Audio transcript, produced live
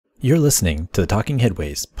You're listening to the Talking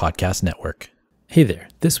Headways podcast network. Hey there,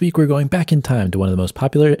 this week we're going back in time to one of the most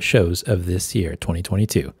popular shows of this year,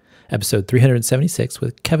 2022, episode 376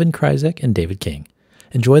 with Kevin Krizek and David King.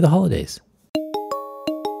 Enjoy the holidays.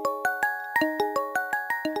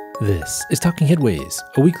 This is Talking Headways,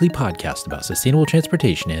 a weekly podcast about sustainable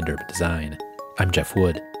transportation and urban design. I'm Jeff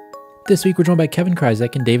Wood. This week we're joined by Kevin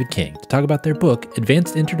Krizek and David King to talk about their book,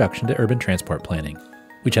 Advanced Introduction to Urban Transport Planning.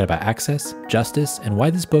 We chat about access, justice, and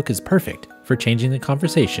why this book is perfect for changing the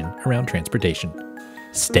conversation around transportation.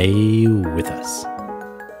 Stay with us.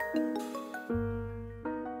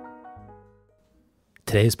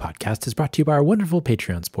 Today's podcast is brought to you by our wonderful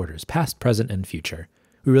Patreon supporters, past, present, and future.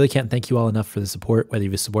 We really can't thank you all enough for the support, whether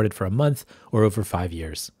you've supported for a month or over 5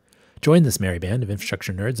 years. Join this merry band of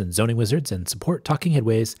infrastructure nerds and zoning wizards and support Talking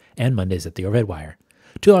Headways and Mondays at the Overhead Wire.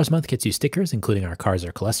 $2 a month gets you stickers, including our Cars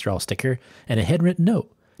Are Cholesterol sticker, and a handwritten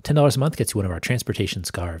note. $10 a month gets you one of our transportation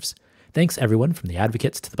scarves. Thanks everyone from the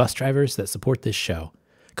advocates to the bus drivers that support this show.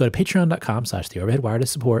 Go to patreon.com/theoverheadwire to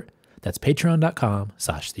support. That's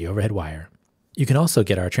patreon.com/theoverheadwire. You can also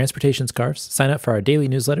get our transportation scarves, sign up for our daily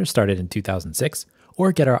newsletter started in 2006,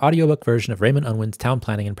 or get our audiobook version of Raymond Unwin's Town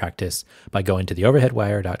Planning and Practice by going to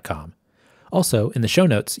theoverheadwire.com. Also, in the show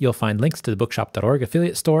notes, you'll find links to the bookshop.org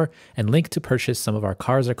affiliate store and link to purchase some of our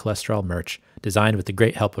Cars Are Cholesterol merch, designed with the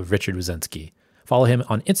great help of Richard Wazensky. Follow him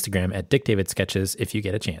on Instagram at DickDavidSketches if you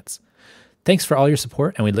get a chance. Thanks for all your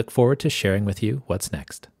support, and we look forward to sharing with you what's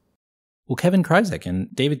next. Well, Kevin Krizek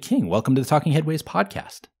and David King, welcome to the Talking Headways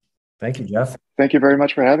podcast. Thank you, Jeff. Thank you very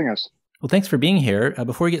much for having us. Well, thanks for being here.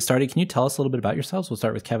 Before we get started, can you tell us a little bit about yourselves? We'll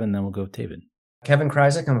start with Kevin, then we'll go with David. Kevin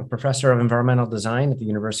Krizek. I'm a professor of environmental design at the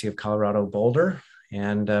University of Colorado Boulder.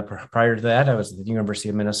 And prior to that, I was at the University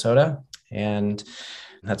of Minnesota. And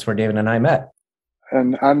that's where David and I met.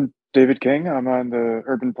 And I'm David King. I'm on the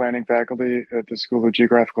urban planning faculty at the School of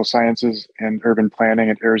Geographical Sciences and Urban Planning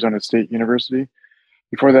at Arizona State University.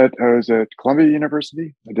 Before that, I was at Columbia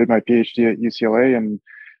University. I did my PhD at UCLA and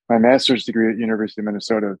my master's degree at University of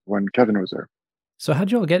Minnesota when Kevin was there. So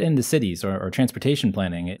how'd you all get into cities or transportation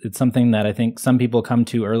planning? It's something that I think some people come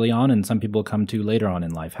to early on and some people come to later on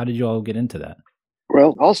in life. How did you all get into that?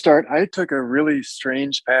 Well, I'll start. I took a really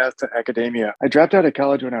strange path to academia. I dropped out of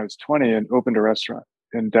college when I was 20 and opened a restaurant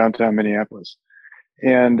in downtown Minneapolis.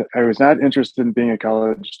 And I was not interested in being a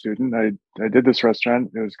college student. I did this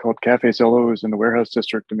restaurant. It was called Cafe Solo. It was in the Warehouse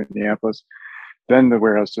District of Minneapolis, then the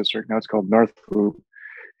Warehouse District. Now it's called North Loop.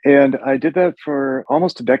 And I did that for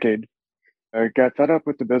almost a decade. I got fed up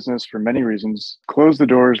with the business for many reasons, closed the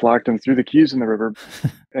doors, locked them, threw the keys in the river,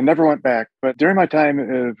 and never went back. But during my time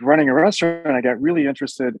of running a restaurant, I got really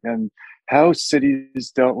interested in how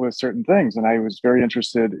cities dealt with certain things. And I was very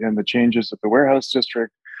interested in the changes of the Warehouse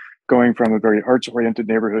District, going from a very arts-oriented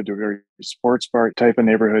neighborhood to a very sports bar type of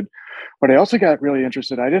neighborhood. But I also got really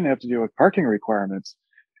interested, I didn't have to deal with parking requirements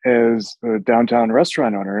as a downtown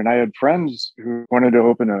restaurant owner. And I had friends who wanted to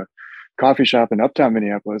open a coffee shop in uptown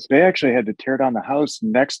Minneapolis. They actually had to tear down the house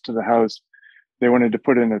next to the house. They wanted to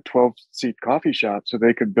put in a 12-seat coffee shop so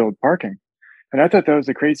they could build parking. And I thought that was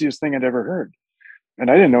the craziest thing I'd ever heard.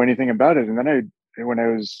 And I didn't know anything about it. And then when I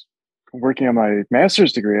was working on my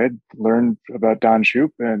master's degree, I learned about Don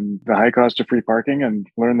Shoup and the high cost of free parking and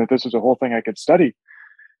learned that this was a whole thing I could study.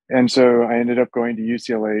 And so I ended up going to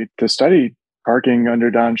UCLA to study parking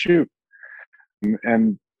under Don Shoup.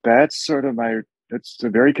 And that's sort of it's a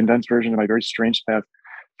very condensed version of my very strange path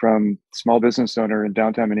from small business owner in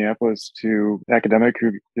downtown Minneapolis to academic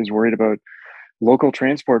who is worried about local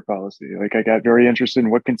transport policy. Like I got very interested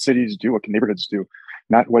in what can cities do, what can neighborhoods do,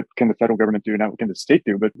 not what can the federal government do, not what can the state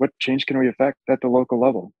do, but what change can we affect at the local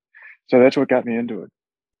level. So that's what got me into it.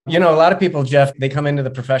 You know, a lot of people, Jeff, they come into the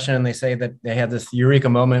profession and they say that they had this eureka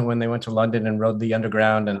moment when they went to London and rode the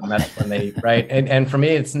underground. And that's when they, right. And for me,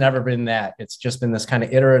 it's never been that. It's just been this kind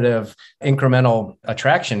of iterative, incremental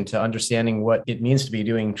attraction to understanding what it means to be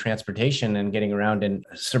doing transportation and getting around in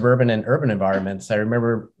suburban and urban environments. I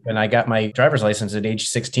remember when I got my driver's license at age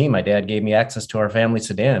 16, my dad gave me access to our family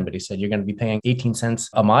sedan, but he said, you're going to be paying 18 cents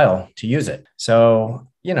a mile to use it. So,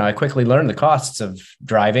 you know, I quickly learned the costs of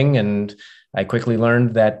driving, and I quickly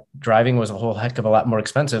learned that driving was a whole heck of a lot more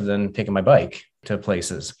expensive than taking my bike to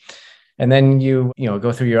places. And then you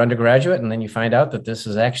go through your undergraduate, and then you find out that this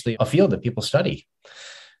is actually a field that people study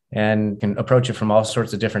and can approach it from all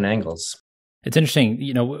sorts of different angles. It's interesting,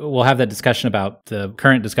 we'll have that discussion about the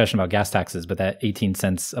current discussion about gas taxes, but that 18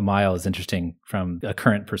 cents a mile is interesting from a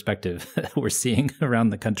current perspective that we're seeing around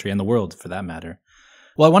the country and the world for that matter.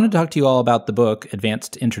 Well, I wanted to talk to you all about the book,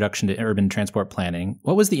 Advanced Introduction to Urban Transport Planning.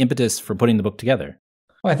 What was the impetus for putting the book together?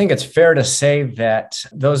 Well, I think it's fair to say that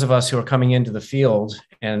those of us who are coming into the field,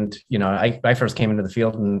 and I first came into the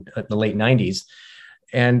field in the late 90s.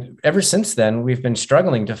 And ever since then, we've been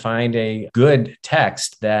struggling to find a good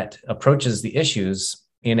text that approaches the issues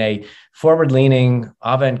in a forward-leaning,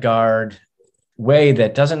 avant-garde way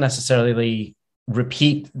that doesn't necessarily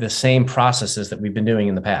repeat the same processes that we've been doing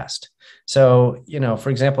in the past. So, for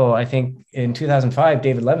example, I think in 2005,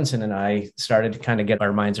 David Levinson and I started to kind of get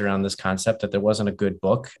our minds around this concept that there wasn't a good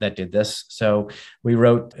book that did this. So we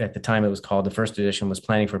wrote, at the time it was called, the first edition was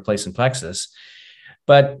Planning for Place and Plexus.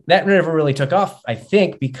 But that never really took off, I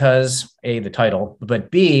think, because A, the title, but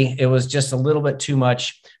B, it was just a little bit too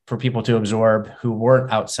much for people to absorb who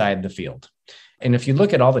weren't outside the field. And if you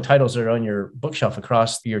look at all the titles that are on your bookshelf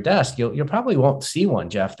across your desk, you'll probably won't see one,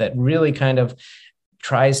 Jeff, that really kind of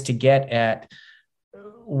tries to get at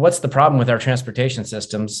what's the problem with our transportation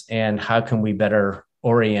systems and how can we better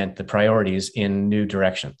orient the priorities in new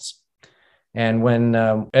directions. And when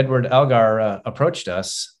Edward Algar approached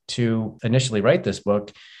us to initially write this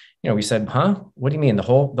book, we said, what do you mean? The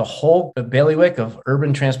whole bailiwick of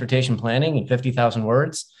urban transportation planning in 50,000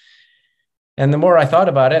 words? And the more I thought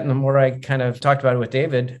about it and the more I kind of talked about it with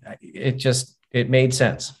David, it made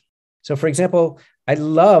sense. So for example, I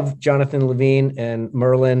love Jonathan Levine and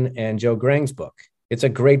Merlin and Joe Grang's book. It's a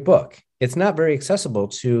great book. It's not very accessible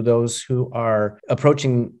to those who are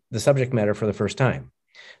approaching the subject matter for the first time.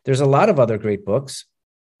 There's a lot of other great books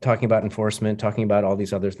talking about enforcement, talking about all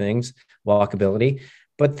these other things, walkability,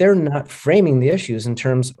 but they're not framing the issues in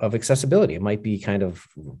terms of accessibility. It might be kind of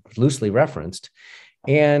loosely referenced.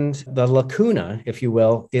 And the lacuna, if you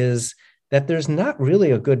will, is that there's not really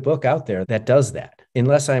a good book out there that does that,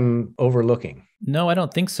 unless I'm overlooking. No, I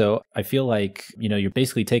don't think so. I feel like, you're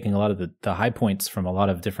basically taking a lot of the high points from a lot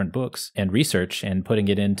of different books and research and putting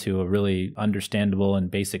it into a really understandable and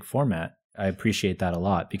basic format. I appreciate that a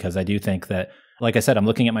lot because I do think that, like I said, I'm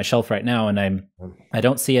looking at my shelf right now and I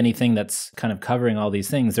don't see anything that's kind of covering all these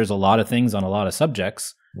things. There's a lot of things on a lot of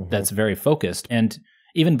subjects that's very focused. And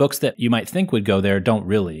even books that you might think would go there don't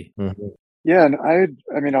really. Yeah.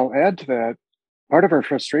 And I'll add to that. Part of our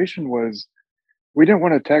frustration was we didn't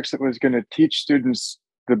want a text that was going to teach students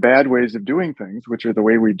the bad ways of doing things, which are the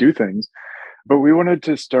way we do things. But we wanted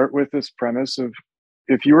to start with this premise of,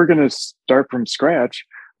 if you were going to start from scratch,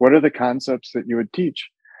 what are the concepts that you would teach?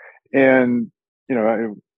 And,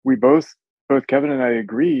 we both Kevin and I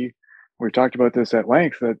agree, we talked about this at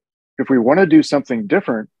length, that if we want to do something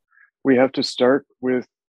different, we have to start with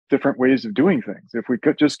different ways of doing things. If we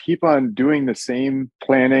could just keep on doing the same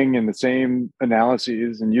planning and the same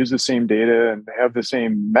analyses and use the same data and have the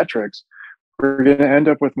same metrics, we're going to end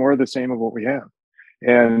up with more of the same of what we have.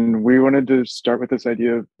 And we wanted to start with this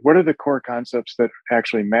idea of what are the core concepts that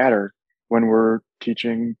actually matter when we're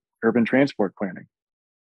teaching urban transport planning.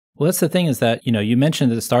 Well, that's the thing is that, you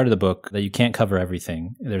mentioned at the start of the book that you can't cover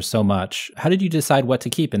everything. There's so much. How did you decide what to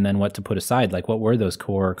keep and then what to put aside? Like, what were those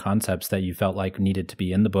core concepts that you felt like needed to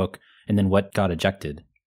be in the book and then what got ejected?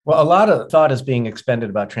 Well, a lot of thought is being expended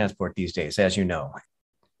about transport these days, as you know.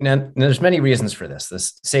 And there's many reasons for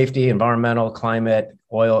this safety, environmental, climate,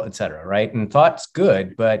 oil, et cetera, right? And thought's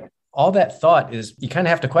good, but all that thought is, you kind of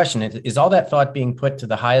have to question it. Is all that thought being put to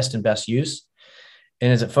the highest and best use?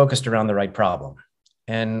 And is it focused around the right problem?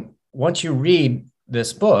 And once you read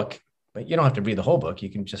this book, but you don't have to read the whole book, you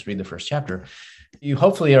can just read the first chapter, you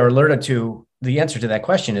hopefully are alerted to the answer to that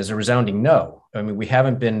question is a resounding no. I mean, we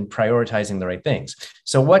haven't been prioritizing the right things.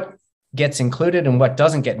 So what gets included and what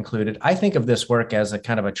doesn't get included, I think of this work as a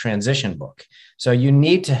kind of a transition book. So you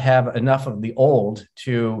need to have enough of the old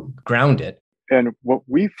to ground it. And what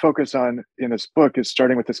we focus on in this book is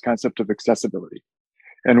starting with this concept of accessibility.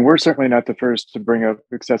 And we're certainly not the first to bring up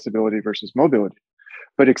accessibility versus mobility.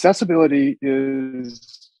 But accessibility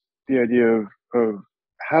is the idea of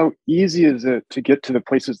how easy is it to get to the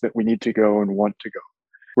places that we need to go and want to go.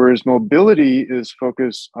 Whereas mobility is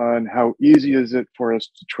focused on how easy is it for us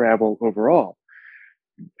to travel overall.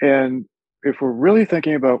 And if we're really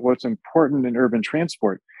thinking about what's important in urban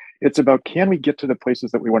transport, it's about, can we get to the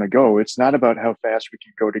places that we want to go? It's not about how fast we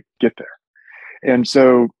can go to get there. And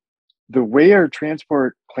so the way our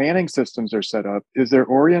transport planning systems are set up is they're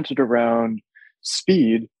oriented around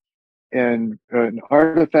speed, and an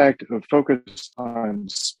artifact of focus on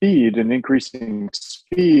speed and increasing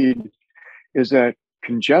speed is that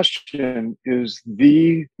congestion is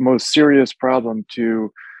the most serious problem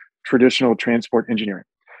to traditional transport engineering.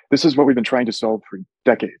 This is what we've been trying to solve for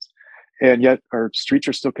decades. And yet our streets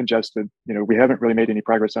are still congested. We haven't really made any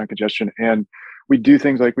progress on congestion. And we do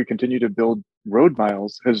things like we continue to build road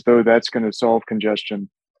miles as though that's going to solve congestion,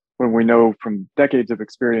 when we know from decades of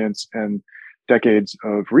experience and decades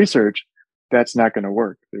of research, that's not going to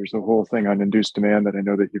work. There's a whole thing on induced demand that I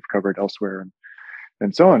know that you've covered elsewhere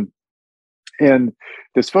and so on. And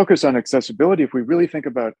this focus on accessibility, if we really think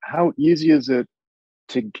about how easy is it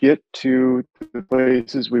to get to the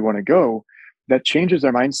places we want to go, that changes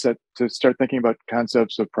our mindset to start thinking about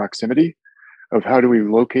concepts of proximity, of how do we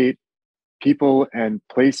locate people and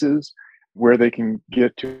places where they can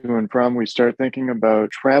get to and from. We start thinking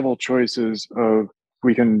about travel choices of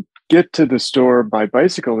we can get to the store by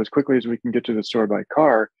bicycle as quickly as we can get to the store by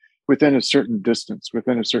car within a certain distance,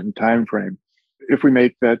 within a certain time frame. If we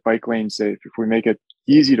make that bike lane safe, if we make it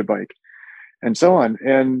easy to bike, and so on.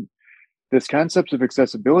 And this concept of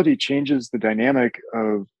accessibility changes the dynamic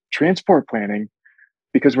of transport planning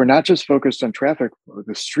because we're not just focused on traffic.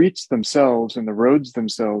 The streets themselves and the roads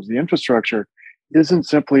themselves, the infrastructure isn't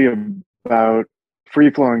simply about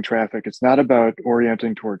free-flowing traffic. It's not about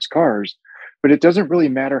orienting towards cars, but it doesn't really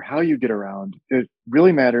matter how you get around. It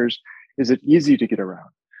really matters, is it easy to get around?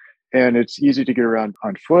 And it's easy to get around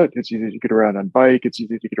on foot. It's easy to get around on bike. It's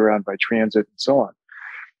easy to get around by transit and so on.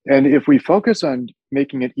 And if we focus on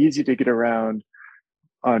making it easy to get around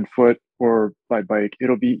on foot or by bike,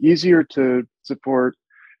 it'll be easier to support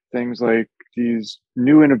things like these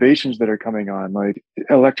new innovations that are coming on, like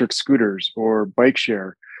electric scooters or bike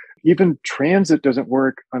share. Even transit doesn't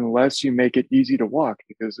work unless you make it easy to walk,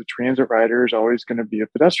 because the transit rider is always going to be a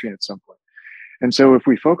pedestrian at some point. And so if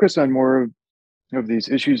we focus on more of these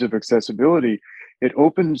issues of accessibility, it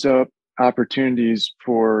opens up opportunities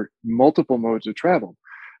for multiple modes of travel.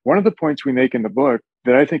 One of the points we make in the book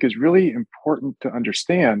that I think is really important to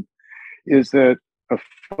understand is that a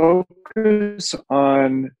focus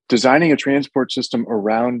on designing a transport system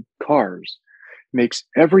around cars makes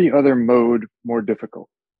every other mode more difficult.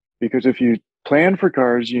 Because if you plan for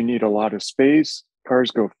cars, you need a lot of space.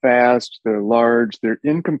 Cars go fast, they're large, they're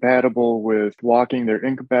incompatible with walking, they're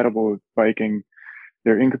incompatible with biking,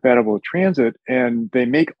 they're incompatible with transit, and they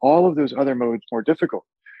make all of those other modes more difficult.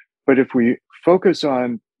 But if we focus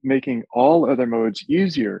on making all other modes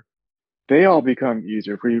easier, they all become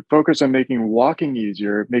easier. If we focus on making walking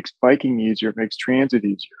easier, it makes biking easier, it makes transit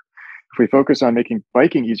easier. If we focus on making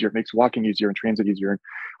biking easier, it makes walking easier and transit easier, and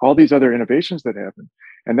all these other innovations that happen.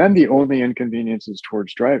 And then the only inconvenience is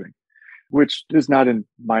towards driving, which is not a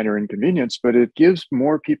minor inconvenience, but it gives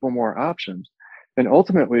more people more options. And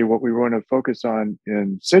ultimately, what we want to focus on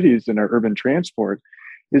in cities in our urban transport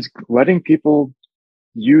is letting people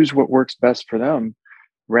use what works best for them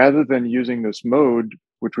rather than using this mode,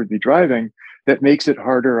 which would be driving, that makes it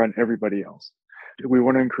harder on everybody else. We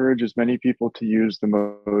want to encourage as many people to use the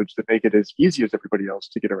modes that make it as easy as everybody else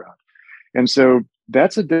to get around. And so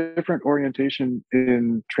that's a different orientation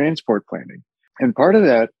in transport planning. And part of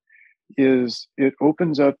that is it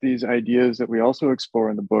opens up these ideas that we also explore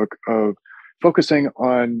in the book of focusing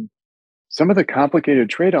on some of the complicated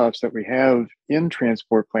trade-offs that we have in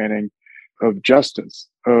transport planning of justice,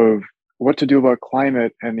 of what to do about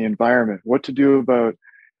climate and the environment, what to do about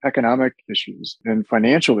economic issues and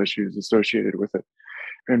financial issues associated with it.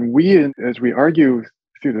 And we, as we argue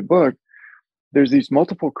through the book, there's these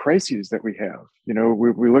multiple crises that we have. You know,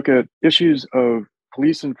 we look at issues of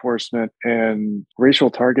police enforcement and racial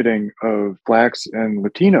targeting of Blacks and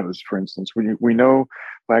Latinos, for instance. We know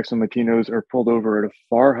Blacks and Latinos are pulled over at a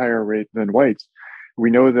far higher rate than whites. We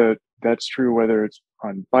know that that's true whether it's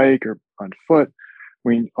on bike or on foot.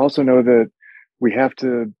 We also know that we have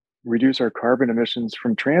to reduce our carbon emissions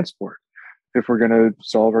from transport if we're going to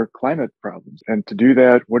solve our climate problems. And to do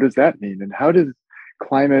that, what does that mean? And how does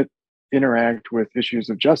climate interact with issues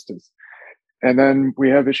of justice? And then we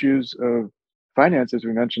have issues of finance, as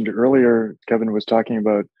we mentioned earlier. Kevin was talking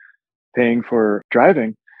about paying for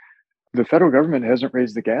driving. The federal government hasn't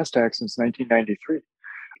raised the gas tax since 1993.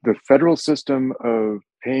 The federal system of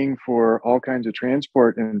paying for all kinds of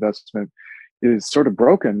transport investment is sort of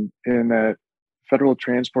broken in that federal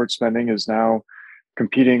transport spending is now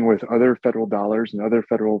competing with other federal dollars and other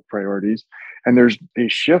federal priorities. And there's a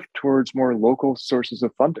shift towards more local sources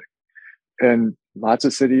of funding. And lots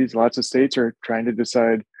of cities, lots of states are trying to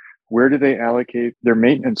decide, where do they allocate their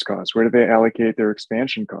maintenance costs? Where do they allocate their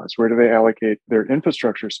expansion costs? Where do they allocate their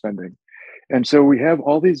infrastructure spending? And so we have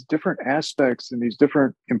all these different aspects and these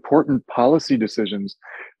different important policy decisions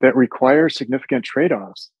that require significant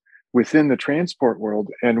trade-offs within the transport world.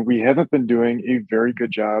 And we haven't been doing a very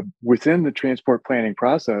good job within the transport planning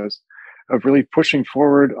process of really pushing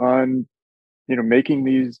forward on, making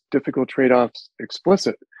these difficult trade-offs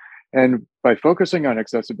explicit. And by focusing on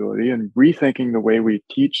accessibility and rethinking the way we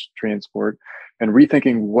teach transport and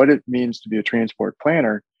rethinking what it means to be a transport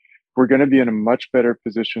planner, we're going to be in a much better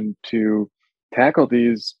position to tackle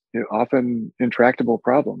these often intractable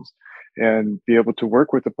problems, and be able to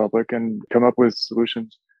work with the public and come up with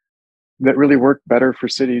solutions that really work better for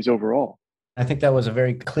cities overall. I think that was a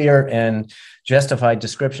very clear and justified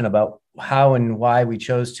description about how and why we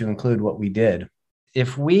chose to include what we did.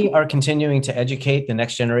 If we are continuing to educate the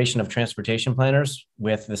next generation of transportation planners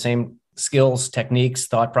with the same skills, techniques,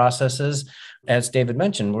 thought processes, as David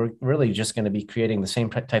mentioned, we're really just going to be creating the same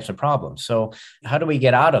types of problems. So how do we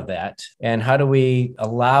get out of that? And how do we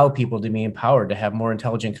allow people to be empowered to have more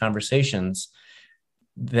intelligent conversations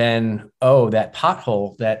than, oh, that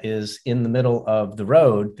pothole that is in the middle of the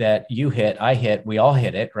road that you hit, I hit, we all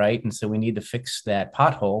hit it, right? And so we need to fix that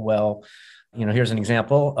pothole. Well, here's an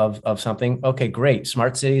example of something. Okay, great.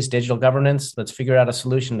 Smart cities, digital governance. Let's figure out a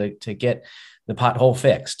solution to get the pothole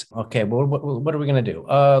fixed. Okay, well, what are we going to do?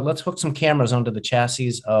 Let's hook some cameras onto the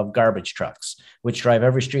chassis of garbage trucks, which drive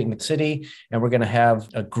every street in the city. And we're going to have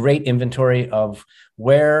a great inventory of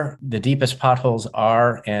where the deepest potholes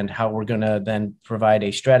are and how we're going to then provide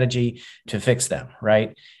a strategy to fix them,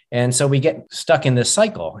 right? And so we get stuck in this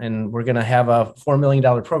cycle, and we're going to have a $4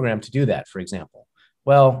 million program to do that, for example.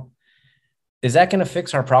 Well, is that going to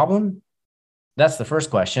fix our problem? That's the first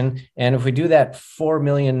question. And if we do that $4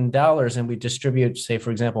 million and we distribute, say,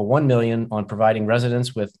 for example, 1 million on providing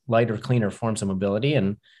residents with lighter, cleaner forms of mobility,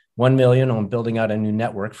 and 1 million on building out a new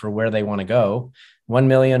network for where they want to go, 1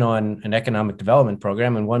 million on an economic development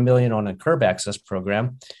program, and 1 million on a curb access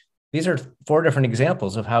program. These are 4 different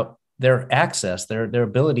examples of how their access, their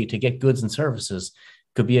ability to get goods and services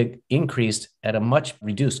could be increased at a much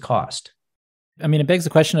reduced cost. I mean, it begs the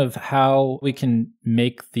question of how we can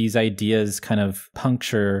make these ideas kind of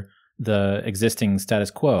puncture the existing status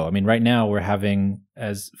quo. I mean, right now we're having,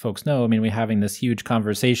 as folks know, we're having this huge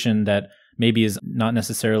conversation that maybe is not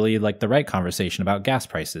necessarily like the right conversation about gas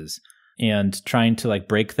prices, and trying to like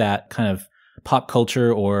break that kind of pop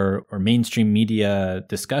culture or mainstream media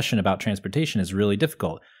discussion about transportation is really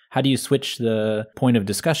difficult. How do you switch the point of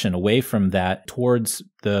discussion away from that towards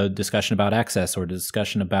the discussion about access or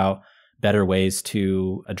discussion about better ways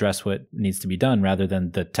to address what needs to be done rather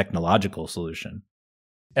than the technological solution?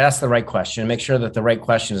 Ask the right question. Make sure that the right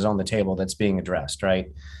question is on the table that's being addressed,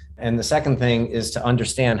 right? And the second thing is to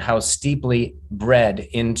understand how steeply bred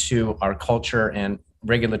into our culture and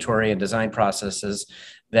regulatory and design processes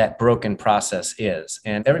that broken process is.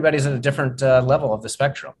 And everybody's at a different level of the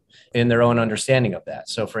spectrum in their own understanding of that.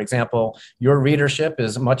 So, for example, your readership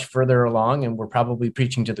is much further along, and we're probably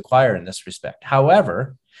preaching to the choir in this respect.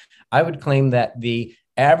 However, I would claim that the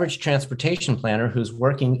average transportation planner who's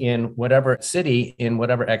working in whatever city, in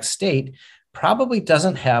whatever X state, probably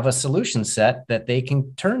doesn't have a solution set that they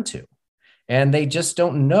can turn to. And they just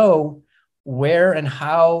don't know where and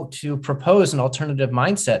how to propose an alternative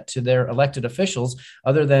mindset to their elected officials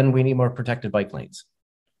other than we need more protected bike lanes.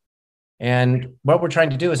 And what we're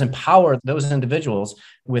trying to do is empower those individuals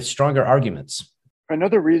with stronger arguments.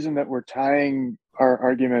 Another reason that we're tying our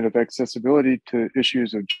argument of accessibility to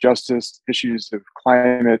issues of justice, issues of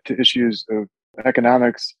climate, to issues of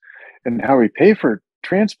economics, and how we pay for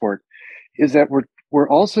transport is that we're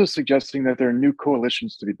also suggesting that there are new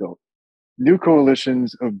coalitions to be built, new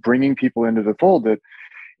coalitions of bringing people into the fold. That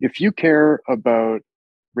if you care about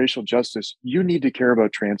racial justice, you need to care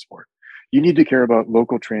about transport. You need to care about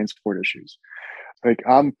local transport issues. Like,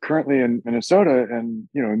 I'm currently in Minnesota, and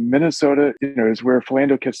Minnesota, is where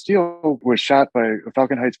Philando Castile was shot by a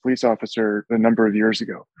Falcon Heights police officer a number of years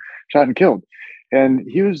ago, shot and killed. And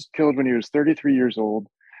he was killed when he was 33 years old,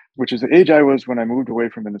 which is the age I was when I moved away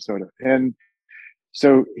from Minnesota. And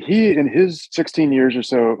so he, in his 16 years or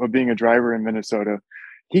so of being a driver in Minnesota,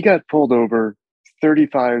 he got pulled over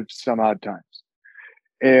 35 some odd times.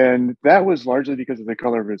 And that was largely because of the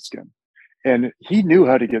color of his skin. And he knew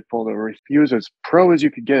how to get pulled over. He was as pro as you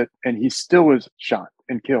could get, and he still was shot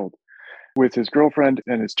and killed with his girlfriend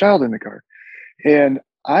and his child in the car. And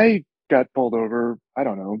I got pulled over, I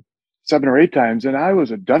don't know, 7 or 8 times, and I was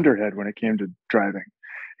a dunderhead when it came to driving.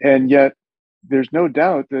 And yet there's no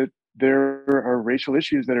doubt that there are racial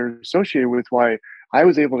issues that are associated with why I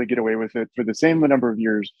was able to get away with it for the same number of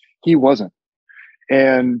years he wasn't.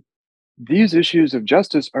 And these issues of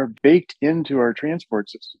justice are baked into our transport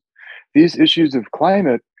system. These issues of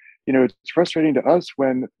climate, it's frustrating to us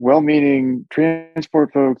when well-meaning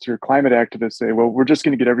transport folks or climate activists say, well, we're just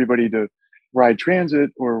going to get everybody to ride transit,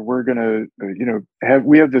 or we're going to,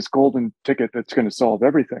 we have this golden ticket that's going to solve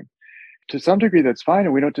everything. To some degree, that's fine.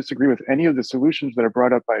 And we don't disagree with any of the solutions that are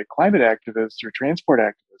brought up by climate activists or transport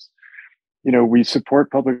activists. We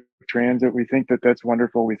support public transit. We think that that's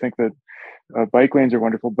wonderful. We think that bike lanes are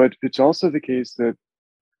wonderful, but it's also the case that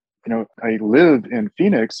I live in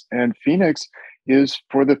Phoenix, and Phoenix is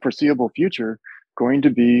for the foreseeable future going to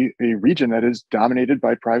be a region that is dominated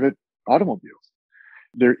by private automobiles.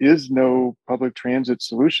 There is no public transit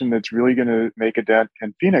solution that's really going to make a dent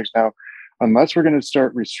in Phoenix. Now, unless we're going to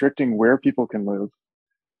start restricting where people can live,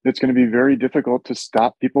 it's going to be very difficult to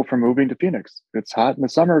stop people from moving to Phoenix. It's hot in the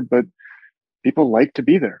summer, but people like to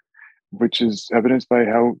be there, which is evidenced by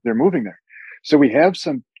how they're moving there. So we have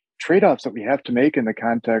some trade-offs that we have to make in the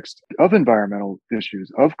context of environmental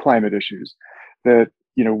issues, of climate issues, that,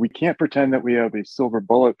 we can't pretend that we have a silver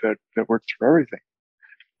bullet that works for everything.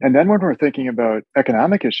 And then when we're thinking about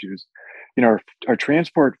economic issues, our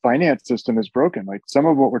transport finance system is broken. Like some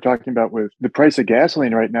of what we're talking about with the price of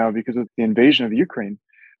gasoline right now because of the invasion of Ukraine.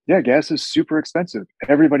 Yeah, gas is super expensive.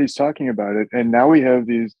 Everybody's talking about it. And now we have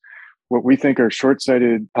these, what we think are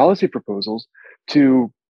short-sighted policy proposals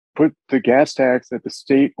to put the gas tax at the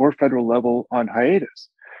state or federal level on hiatus.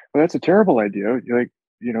 Well, that's a terrible idea.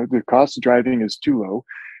 The cost of driving is too low.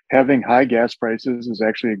 Having high gas prices is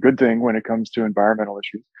actually a good thing when it comes to environmental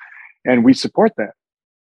issues. And we support that.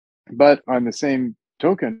 But on the same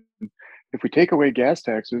token, if we take away gas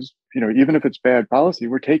taxes, even if it's bad policy,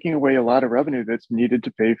 we're taking away a lot of revenue that's needed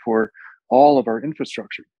to pay for all of our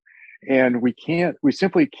infrastructure. And we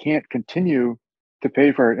simply can't continue to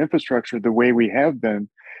pay for our infrastructure the way we have been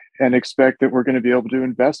and expect that we're going to be able to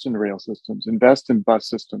invest in rail systems, invest in bus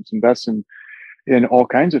systems, invest in all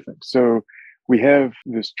kinds of things. So we have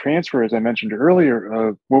this transfer, as I mentioned earlier,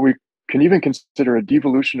 of what we can even consider a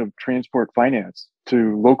devolution of transport finance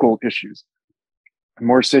to local issues.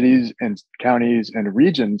 More cities and counties and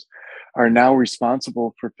regions are now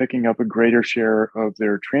responsible for picking up a greater share of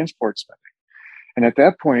their transport spending. And at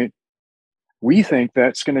that point, we think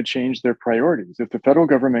that's going to change their priorities. If the federal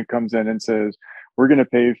government comes in and says, we're going to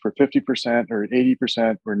pay for 50% or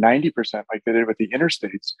 80% or 90%, like they did with the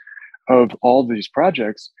interstates, of all these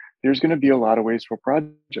projects, there's going to be a lot of wasteful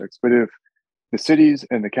projects. But if the cities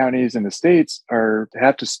and the counties and the states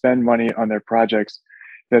have to spend money on their projects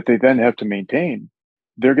that they then have to maintain,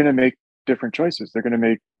 they're going to make different choices. They're going to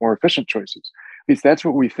make more efficient choices. At least that's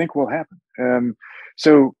what we think will happen.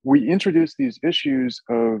 So we introduce these issues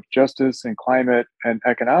of justice and climate and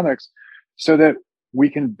economics so that we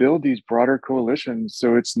can build these broader coalitions.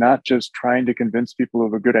 So it's not just trying to convince people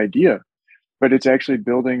of a good idea, but it's actually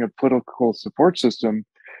building a political support system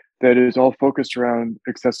that is all focused around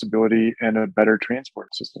accessibility and a better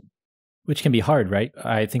transport system. Which can be hard, right?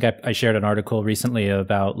 I think I shared an article recently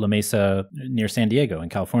about La Mesa near San Diego in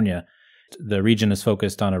California. The region is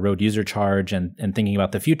focused on a road user charge and thinking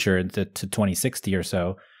about the future to 2060 or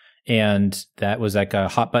so. And that was like a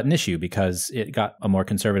hot button issue because it got a more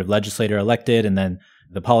conservative legislator elected and then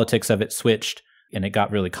the politics of it switched and it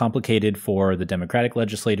got really complicated for the Democratic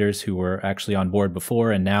legislators who were actually on board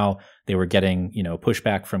before. And now they were getting,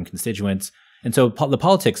 pushback from constituents. And so the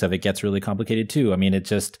politics of it gets really complicated too. I mean,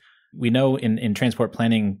 we know in transport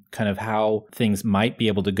planning kind of how things might be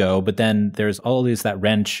able to go, but then there's always that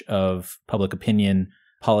wrench of public opinion,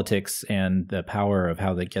 politics, and the power of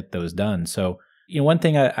how they get those done. So, one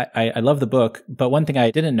thing I love the book, but one thing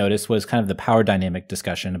I didn't notice was kind of the power dynamic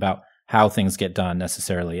discussion about how things get done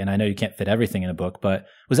necessarily. And I know you can't fit everything in a book, but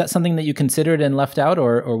was that something that you considered and left out,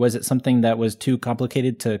 or was it something that was too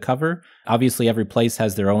complicated to cover? Obviously, every place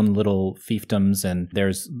has their own little fiefdoms, and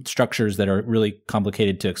there's structures that are really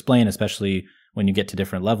complicated to explain, especially when you get to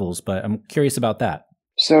different levels. But I'm curious about that.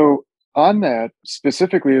 So on that,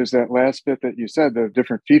 specifically, is that last bit that you said, the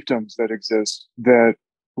different fiefdoms that exist, that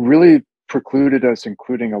really precluded us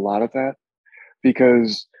including a lot of that.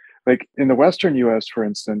 Because like in the Western US, for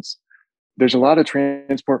instance, there's a lot of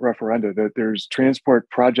transport referenda, that there's transport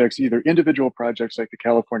projects, either individual projects like the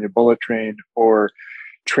California bullet train or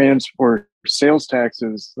sales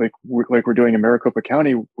taxes like we're doing in Maricopa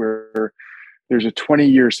County, where there's a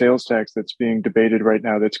 20-year sales tax that's being debated right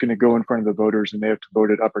now that's going to go in front of the voters and they have to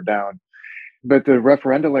vote it up or down. But the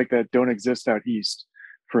referenda like that don't exist out east,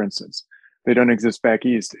 for instance. They don't exist back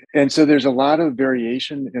east. And so there's a lot of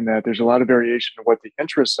variation in that. There's a lot of variation in what the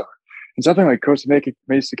interests are. And something like Costa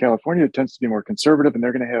Mesa, California tends to be more conservative, and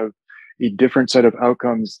they're going to have a different set of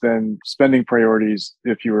outcomes than spending priorities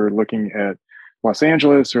if you were looking at Los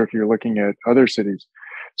Angeles or if you're looking at other cities.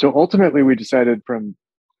 So ultimately, we decided from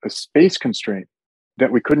a space constraint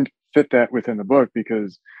that we couldn't fit that within the book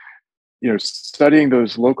because, studying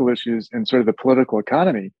those local issues and sort of the political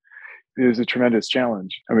economy is a tremendous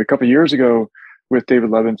challenge. I mean, a couple of years ago with David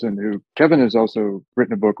Levinson, who Kevin has also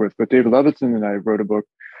written a book with, but David Levinson and I wrote a book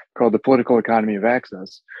called The Political Economy of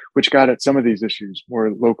Access, which got at some of these issues,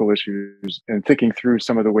 more local issues, and thinking through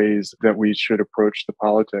some of the ways that we should approach the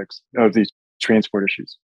politics of these transport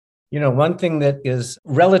issues. One thing that is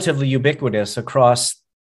relatively ubiquitous across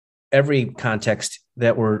every context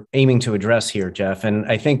that we're aiming to address here, Jeff, and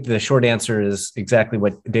I think the short answer is exactly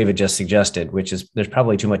what David just suggested, which is there's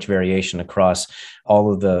probably too much variation across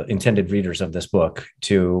all of the intended readers of this book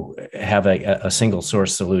to have a single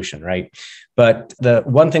source solution, right? But the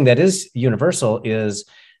one thing that is universal is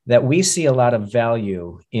that we see a lot of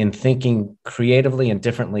value in thinking creatively and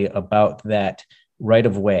differently about that right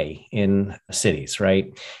of way in cities,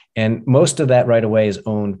 right? And most of that right of way is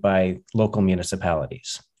owned by local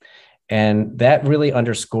municipalities. And that really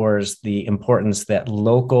underscores the importance that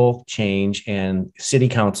local change and city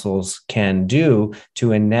councils can do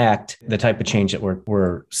to enact the type of change that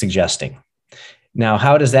we're suggesting. Now,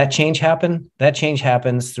 how does that change happen? That change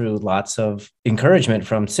happens through lots of encouragement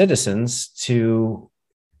from citizens to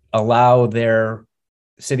allow their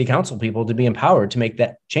city council people to be empowered to make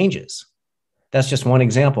that changes. That's just one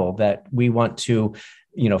example that we want to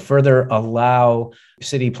further allow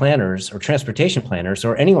city planners or transportation planners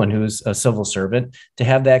or anyone who's a civil servant to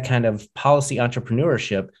have that kind of policy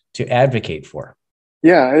entrepreneurship to advocate for.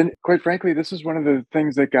 Yeah, and quite frankly, this is one of the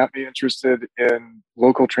things that got me interested in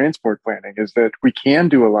local transport planning is that we can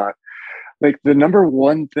do a lot. Like the number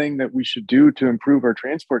one thing that we should do to improve our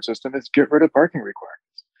transport system is get rid of parking requirements.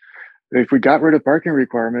 If we got rid of parking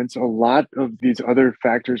requirements, a lot of these other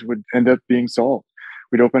factors would end up being solved.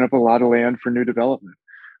 We'd open up a lot of land for new development.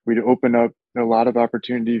 We'd open up a lot of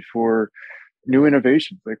opportunity for new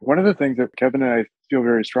innovations. Like one of the things that Kevin and I feel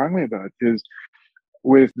very strongly about is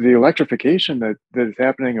with the electrification that is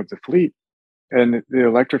happening of the fleet and the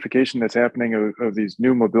electrification that's happening of these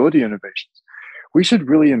new mobility innovations, we should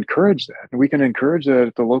really encourage that. And we can encourage that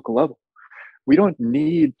at the local level. We don't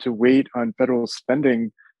need to wait on federal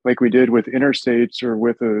spending like we did with interstates or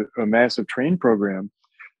with a massive train program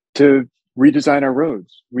to redesign our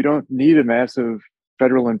roads. We don't need a massive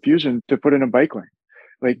federal infusion to put in a bike lane.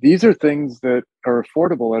 Like these are things that are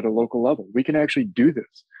affordable at a local level. We can actually do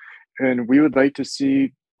this. And we would like to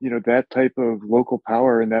see, that type of local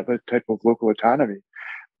power and that type of local autonomy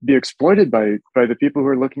be exploited by the people who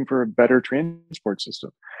are looking for a better transport system.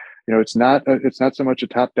 It's not so much a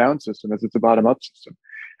top-down system as it's a bottom-up system.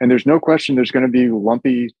 And there's no question there's going to be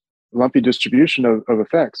lumpy distribution of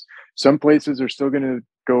effects. Some places are still going to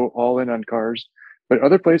go all in on cars, but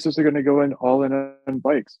other places are going to go in all in on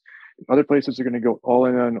bikes. Other places are going to go all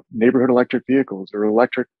in on neighborhood electric vehicles or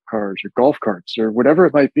electric cars or golf carts or whatever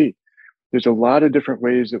it might be. There's a lot of different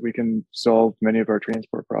ways that we can solve many of our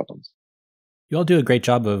transport problems. You all do a great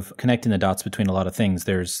job of connecting the dots between a lot of things.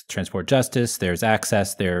 There's transport justice, there's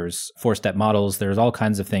access, there's 4-step models, there's all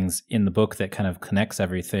kinds of things in the book that kind of connects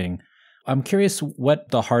everything. I'm curious what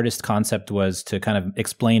the hardest concept was to kind of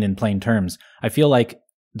explain in plain terms. I feel like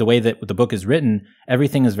the way that the book is written,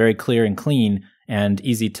 everything is very clear and clean and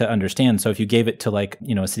easy to understand. So if you gave it to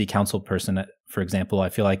a city council person, for example, I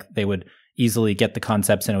feel like they would easily get the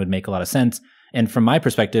concepts and it would make a lot of sense. And from my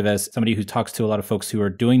perspective, as somebody who talks to a lot of folks who are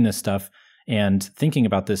doing this stuff and thinking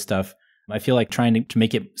about this stuff, I feel like trying to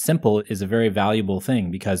make it simple is a very valuable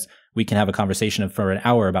thing because we can have a conversation for an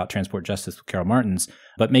hour about transport justice with Carol Martins,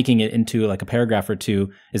 but making it into like a paragraph or two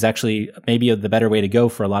is actually maybe the better way to go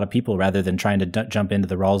for a lot of people rather than trying to jump into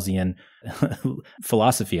the Rawlsian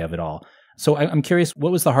philosophy of it all. So I'm curious,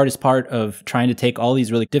 what was the hardest part of trying to take all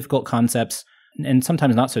these really difficult concepts and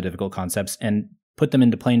sometimes not so difficult concepts and put them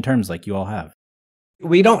into plain terms like you all have?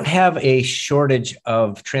 We don't have a shortage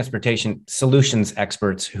of transportation solutions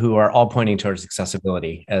experts who are all pointing towards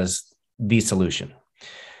accessibility as the solution.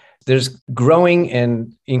 There's growing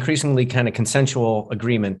and increasingly kind of consensual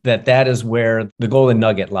agreement that is where the golden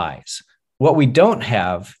nugget lies. What we don't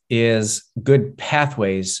have is good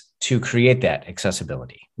pathways to create that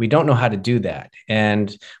accessibility. We don't know how to do that.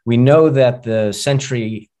 And we know that the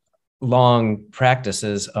century-long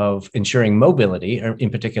practices of ensuring mobility, or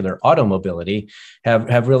in particular automobility,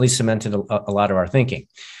 have really cemented a lot of our thinking.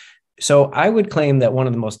 So I would claim that one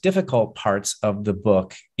of the most difficult parts of the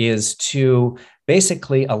book is to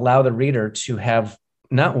basically allow the reader to have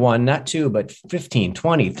not one, not two, but 15,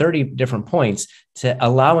 20, 30 different points to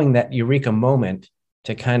allowing that eureka moment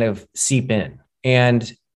to kind of seep in.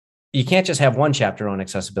 And you can't just have one chapter on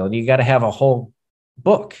accessibility. You got to have a whole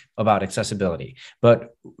book about accessibility,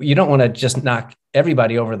 but you don't want to just knock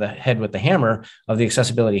everybody over the head with the hammer of the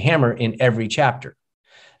accessibility hammer in every chapter.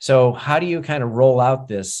 So how do you kind of roll out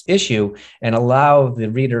this issue and allow the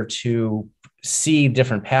reader to see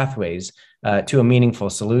different pathways to a meaningful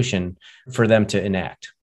solution for them to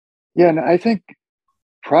enact? Yeah, and I think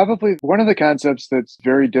probably one of the concepts that's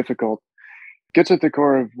very difficult gets at the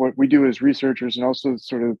core of what we do as researchers and also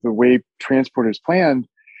sort of the way transport is planned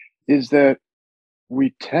is that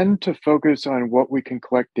we tend to focus on what we can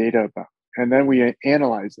collect data about, and then we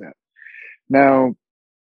analyze that. Now,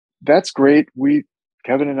 that's great.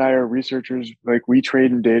 Kevin and I are researchers, like we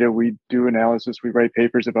trade in data, we do analysis, we write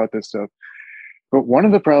papers about this stuff. But one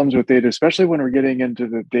of the problems with data, especially when we're getting into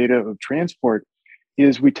the data of transport,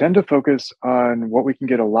 is we tend to focus on what we can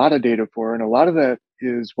get a lot of data for. And a lot of that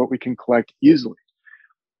is what we can collect easily.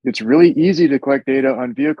 It's really easy to collect data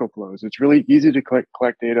on vehicle flows. It's really easy to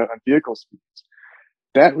collect data on vehicle speeds.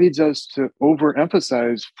 That leads us to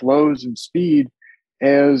overemphasize flows and speed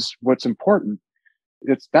as what's important.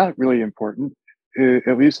 It's not really important,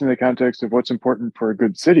 at least in the context of what's important for a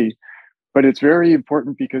good city, but it's very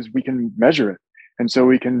important because we can measure it. And so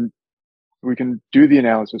we can do the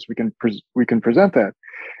analysis, we can present that.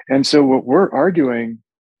 And so what we're arguing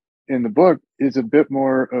in the book is a bit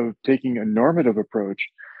more of taking a normative approach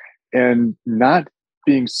and not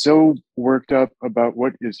being so worked up about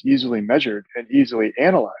what is easily measured and easily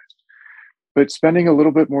analyzed, but spending a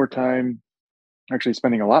little bit more time, actually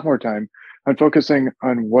spending a lot more time on focusing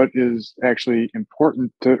on what is actually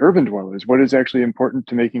important to urban dwellers, what is actually important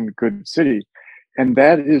to making a good city. And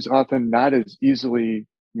that is often not as easily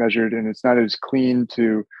measured, and it's not as clean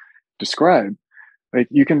to describe. Like,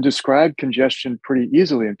 you can describe congestion pretty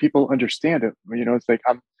easily and people understand it. You know, it's like,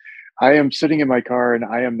 I am sitting in my car and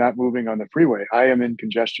I am not moving on the freeway. I am in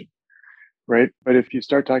congestion, right? But if you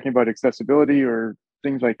start talking about accessibility or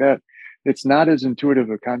things like that, it's not as intuitive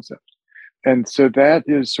a concept. And so that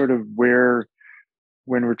is sort of where,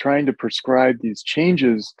 when we're trying to prescribe these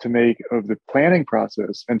changes to make of the planning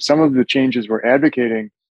process, and some of the changes we're advocating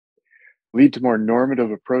lead to more normative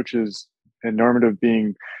approaches, and normative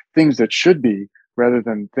being things that should be rather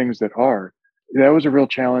than things that are. That was a real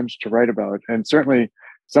challenge to write about, and certainly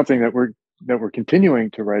something that we're continuing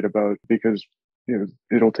to write about, because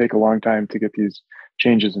it'll take a long time to get these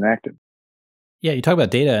changes enacted. Yeah, you talk about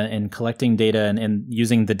data and collecting data and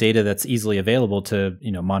using the data that's easily available to,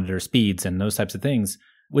 monitor speeds and those types of things,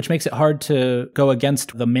 which makes it hard to go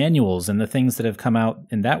against the manuals and the things that have come out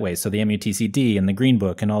in that way. So the MUTCD and the Green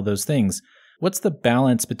Book and all those things. What's the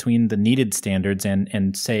balance between the needed standards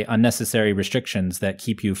and say, unnecessary restrictions that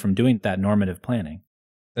keep you from doing that normative planning?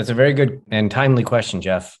 That's a very good and timely question,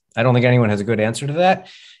 Jeff. I don't think anyone has a good answer to that.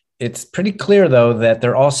 It's pretty clear, though, that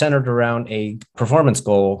they're all centered around a performance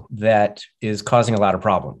goal that is causing a lot of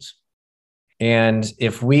problems. And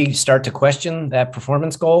if we start to question that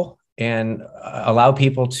performance goal and allow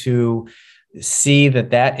people to see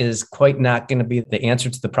that that is quite not going to be the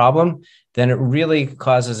answer to the problem, then it really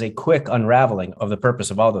causes a quick unraveling of the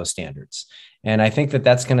purpose of all those standards. And I think that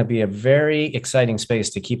that's going to be a very exciting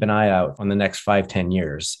space to keep an eye out on the next 5-10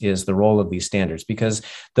 years, is the role of these standards, because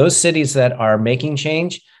those cities that are making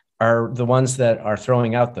change are the ones that are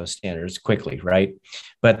throwing out those standards quickly, right?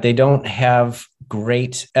 But they don't have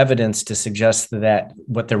great evidence to suggest that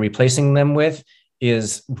what they're replacing them with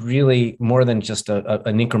is really more than just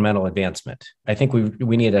an incremental advancement. I think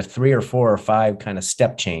we need a 3 or 4 or 5 kind of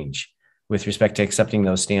step change with respect to accepting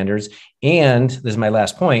those standards. And this is my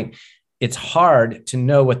last point, it's hard to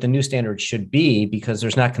know what the new standard should be because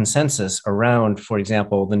there's not consensus around, for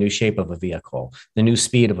example, the new shape of a vehicle, the new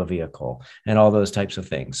speed of a vehicle, and all those types of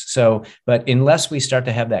things. So, but unless we start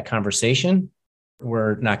to have that conversation,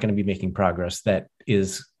 we're not going to be making progress that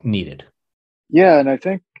is needed. Yeah, and I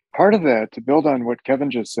think part of that, to build on what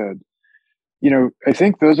Kevin just said, I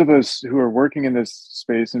think those of us who are working in this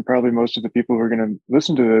space, and probably most of the people who are going to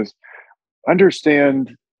listen to this,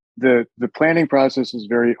 understand the planning process is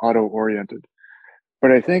very auto-oriented.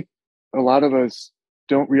 But I think a lot of us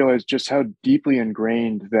don't realize just how deeply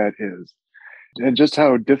ingrained that is, and just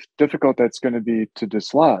how difficult that's going to be to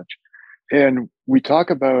dislodge. And we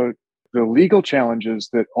talk about the legal challenges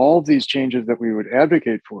that all of these changes that we would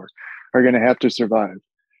advocate for are going to have to survive.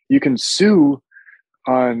 You can sue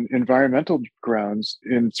on environmental grounds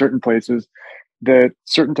in certain places that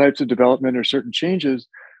certain types of development or certain changes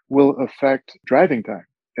will affect driving time.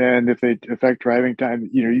 And if they affect driving time,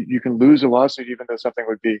 you can lose a lawsuit even though something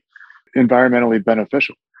would be environmentally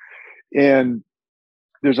beneficial. And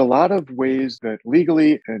there's a lot of ways that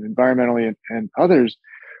legally and environmentally and others,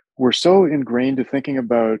 we're so ingrained to thinking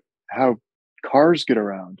about how cars get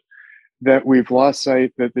around that we've lost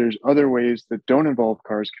sight that there's other ways that don't involve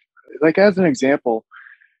cars. Like, as an example,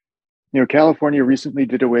 California recently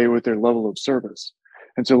did away with their level of service.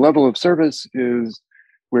 And so level of service is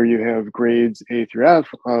where you have grades A through F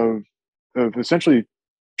of essentially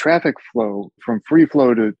traffic flow from free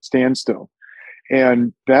flow to standstill.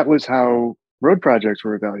 And that was how road projects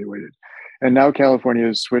were evaluated. And now California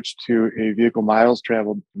has switched to a vehicle miles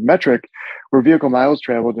traveled metric, where vehicle miles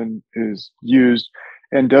traveled is used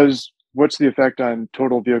and does what's the effect on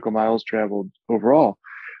total vehicle miles traveled overall?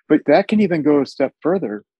 But that can even go a step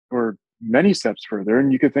further, or many steps further.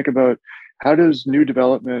 And you could think about, how does new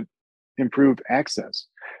development improve access?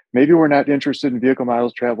 Maybe we're not interested in vehicle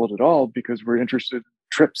miles traveled at all because we're interested in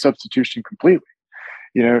trip substitution completely.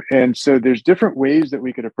 And so there's different ways that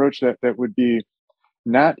we could approach that would be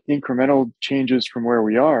not incremental changes from where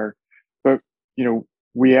we are, but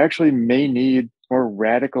we actually may need more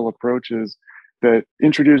radical approaches that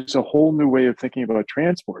introduce a whole new way of thinking about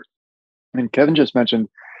transport. And Kevin just mentioned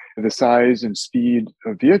the size and speed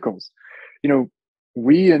of vehicles.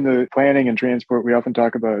 We in the planning and transport, we often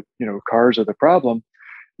talk about, cars are the problem,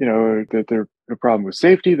 that they're a problem with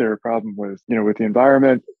safety, they're a problem with, with the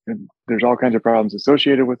environment, and there's all kinds of problems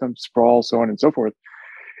associated with them, sprawl, so on and so forth.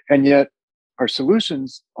 And yet our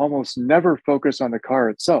solutions almost never focus on the car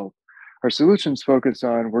itself. Our solutions focus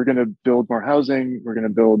on, we're going to build more housing, we're going to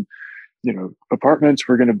build, apartments,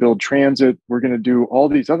 we're going to build transit, we're going to do all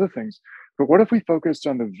these other things. But what if we focused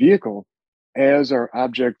on the vehicle as our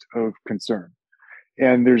object of concern?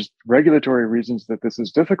 And there's regulatory reasons that this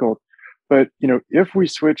is difficult. But, if we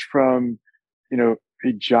switch from,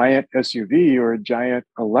 a giant SUV or a giant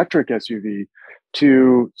electric SUV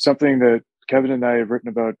to something that Kevin and I have written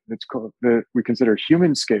about, it's called, that we consider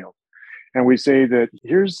human scale. And we say that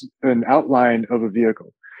here's an outline of a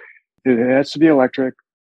vehicle. It has to be electric.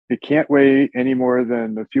 It can't weigh any more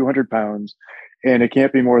than a few hundred pounds, and it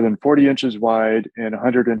can't be more than 40 inches wide and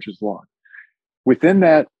 100 inches long. Within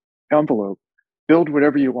that envelope, build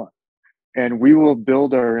whatever you want, and we will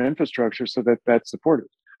build our infrastructure so that that's supported.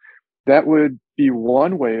 That would be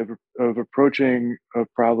one way of approaching a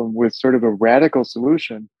problem with sort of a radical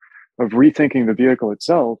solution of rethinking the vehicle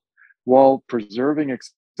itself while preserving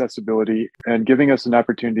accessibility and giving us an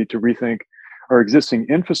opportunity to rethink our existing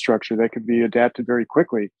infrastructure that could be adapted very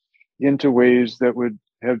quickly into ways that would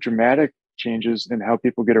have dramatic changes in how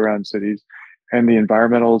people get around cities and the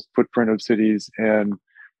environmental footprint of cities, and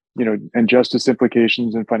and justice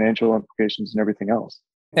implications and financial implications and everything else.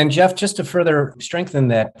 And Jeff, just to further strengthen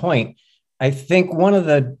that point, I think one of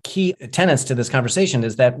the key tenets to this conversation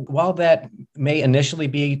is that while that may initially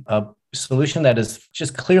be a solution that is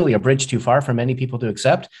just clearly a bridge too far for many people to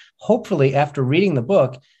accept, hopefully after reading the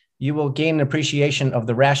book, you will gain an appreciation of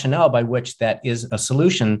the rationale by which that is a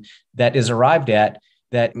solution that is arrived at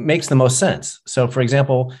that makes the most sense. So for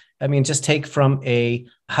example, just take from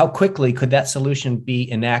how quickly could that solution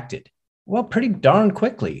be enacted? Well, pretty darn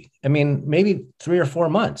quickly. Maybe 3 or 4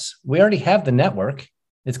 months. We already have the network.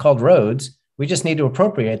 It's called roads. We just need to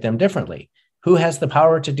appropriate them differently. Who has the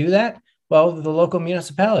power to do that? Well, the local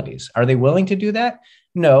municipalities. Are they willing to do that?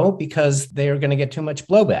 No, because they are going to get too much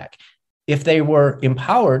blowback. If they were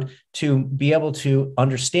empowered to be able to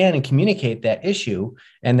understand and communicate that issue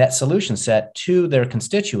and that solution set to their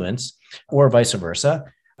constituents, or vice versa,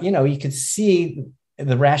 you could see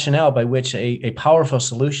the rationale by which a powerful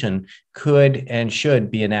solution could and should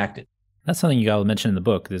be enacted. That's something you all mentioned in the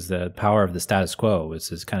book, is the power of the status quo,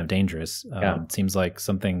 which is kind of dangerous. It seems like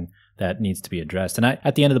something that needs to be addressed. And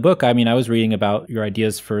at the end of the book, I was reading about your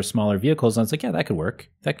ideas for smaller vehicles, and I was like, yeah, that could work.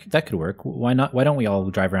 That could work. Why not? Why don't we all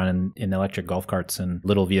drive around in electric golf carts and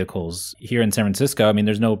little vehicles here in San Francisco?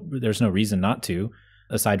 There's no reason not to,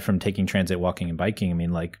 aside from taking transit, walking, and biking.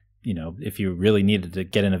 If you really needed to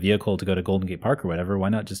get in a vehicle to go to Golden Gate Park or whatever, why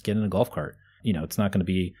not just get in a golf cart? It's not going to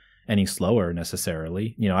be any slower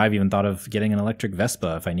necessarily. I've even thought of getting an electric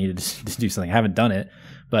Vespa if I needed to do something. I haven't done it,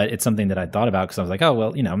 but it's something that I thought about because I was like, oh,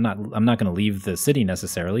 well, I'm not going to leave the city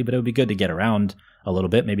necessarily, but it would be good to get around a little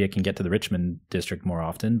bit. Maybe I can get to the Richmond district more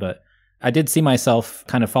often. But I did see myself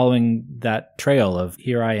kind of following that trail of,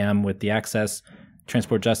 here I am with the access,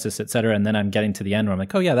 transport justice, et cetera. And then I'm getting to the end where I'm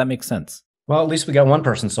like, oh yeah, that makes sense. Well, at least we got one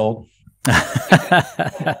person sold.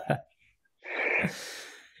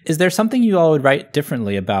 Is there something you all would write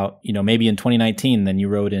differently about, maybe in 2019 than you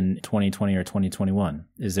wrote in 2020 or 2021?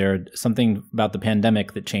 Is there something about the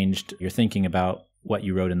pandemic that changed your thinking about what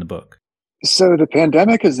you wrote in the book? So the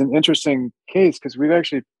pandemic is an interesting case because we've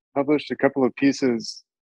actually published a couple of pieces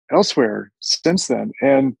elsewhere since then.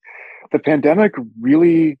 And the pandemic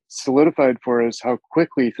really solidified for us how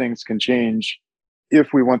quickly things can change if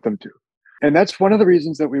we want them to. And that's one of the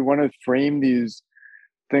reasons that we want to frame these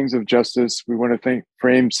things of justice. We want to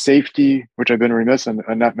frame safety, which I've been remiss on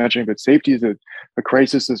not mentioning, but safety is a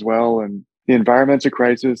crisis as well. And the environment's a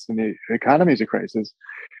crisis and the economy is a crisis.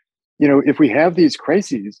 If we have these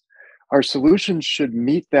crises, our solutions should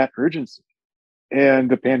meet that urgency. And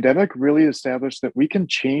the pandemic really established that we can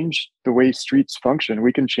change the way streets function.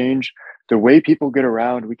 We can change the way people get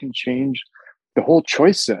around. We can change the whole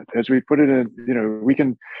choice set, as we put it in,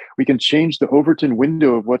 we can change the Overton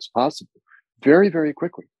window of what's possible very, very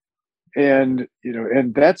quickly. And,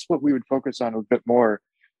 and that's what we would focus on a bit more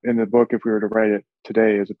in the book if we were to write it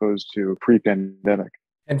today, as opposed to pre-pandemic.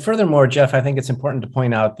 And furthermore, Jeff, I think it's important to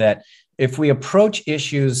point out that if we approach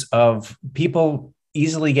issues of people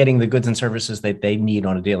easily getting the goods and services that they need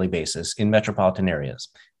on a daily basis in metropolitan areas,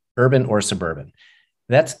 urban or suburban,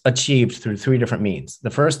 that's achieved through three different means. The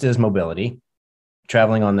first is mobility,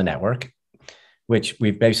 traveling on the network, which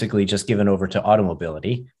we've basically just given over to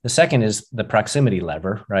automobility. The second is the proximity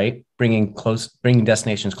lever, right? Bringing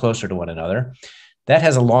destinations closer to one another. That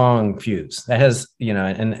has a long fuse. That has,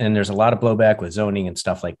 and there's a lot of blowback with zoning and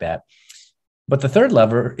stuff like that. But the third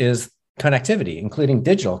lever is connectivity, including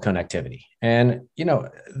digital connectivity. And,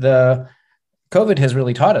 the COVID has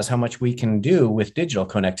really taught us how much we can do with digital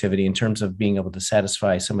connectivity in terms of being able to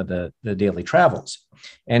satisfy some of the daily travels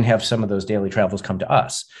and have some of those daily travels come to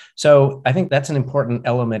us. So I think that's an important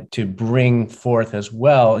element to bring forth as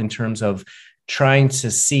well in terms of trying to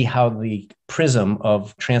see how the prism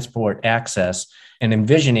of transport access and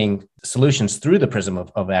envisioning solutions through the prism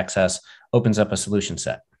of access opens up a solution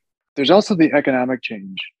set. There's also the economic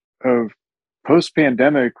change of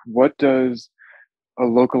post-pandemic. What does a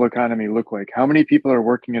local economy look like? How many people are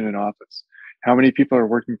working in an office? How many people are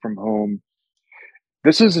working from home?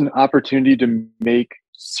 This is an opportunity to make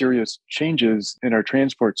serious changes in our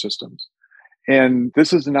transport systems. And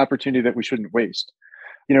this is an opportunity that we shouldn't waste.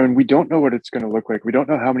 And we don't know what it's going to look like. We don't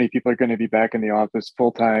know how many people are going to be back in the office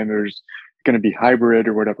full time. There's going to be hybrid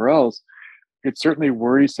or whatever else. It's certainly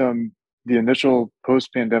worrisome. The initial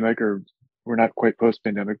post-pandemic, or we're not quite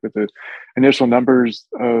post-pandemic, but the initial numbers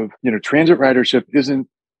of, transit ridership isn't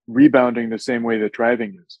rebounding the same way that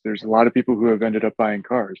driving is. There's a lot of people who have ended up buying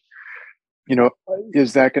cars.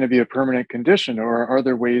 Is that going to be a permanent condition, or are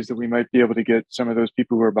there ways that we might be able to get some of those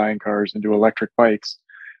people who are buying cars into electric bikes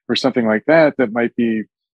or something like that might be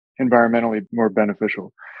environmentally more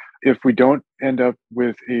beneficial? If we don't end up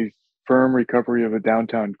with a firm recovery of a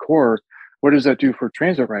downtown core, what does that do for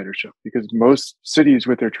transit ridership? Because most cities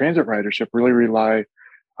with their transit ridership really rely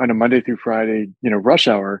on a Monday through Friday, rush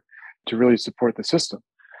hour to really support the system.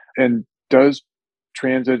 And does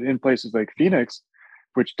transit in places like Phoenix,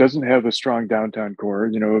 which doesn't have a strong downtown core,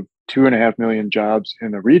 2.5 million jobs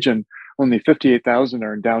in the region, only 58,000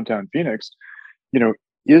 are in downtown Phoenix,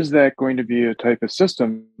 is that going to be a type of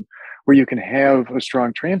system where you can have a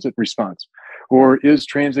strong transit response? Or is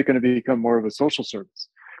transit going to become more of a social service?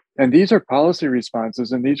 And these are policy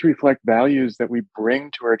responses, and these reflect values that we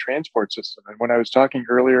bring to our transport system. And when I was talking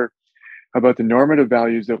earlier about the normative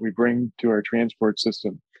values that we bring to our transport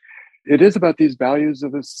system, it is about these values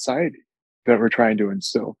of a society that we're trying to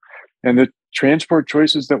instill. And the transport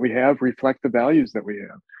choices that we have reflect the values that we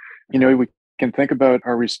have. We can think about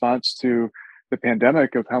our response to the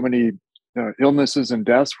pandemic of how many illnesses and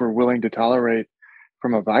deaths we're willing to tolerate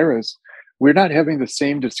from a virus. We're not having the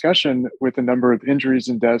same discussion with the number of injuries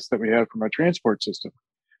and deaths that we have from our transport system.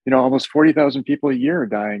 Almost 40,000 people a year are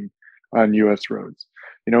dying on US roads,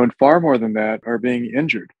 and far more than that are being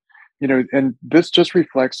injured, and this just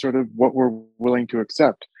reflects sort of what we're willing to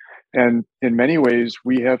accept. And in many ways,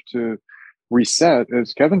 we have to reset,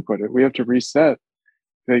 as Kevin put it, we have to reset,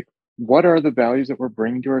 like, what are the values that we're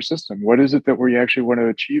bringing to our system? What is it that we actually want to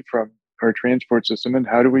achieve from our transport system? And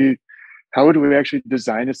how do we actually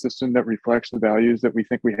design a system that reflects the values that we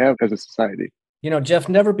think we have as a society? Jeff,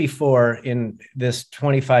 never before in this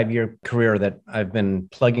 25-year career that I've been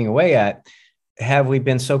plugging away at, have we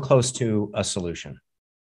been so close to a solution.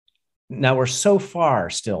 Now, we're so far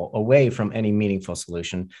still away from any meaningful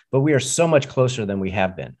solution, but we are so much closer than we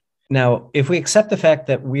have been. Now, if we accept the fact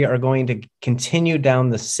that we are going to continue down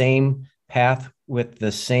the same path with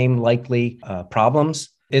the same likely problems,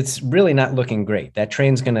 it's really not looking great. That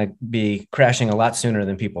train's going to be crashing a lot sooner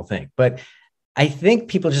than people think. But I think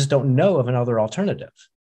people just don't know of another alternative.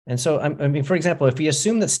 And so, for example, if we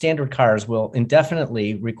assume that standard cars will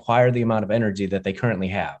indefinitely require the amount of energy that they currently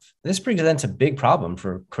have, this presents a big problem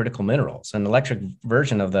for critical minerals. An electric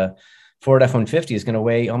version of the Ford F-150 is going to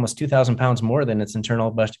weigh almost 2,000 pounds more than its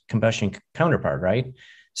internal combustion counterpart, right?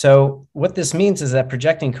 So what this means is that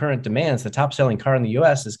projecting current demands, the top selling car in the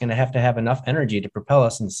US is going to have enough energy to propel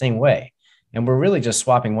us in the same way. And we're really just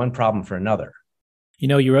swapping one problem for another.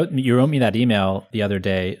 You wrote me that email the other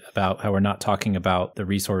day about how we're not talking about the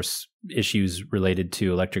resource issues related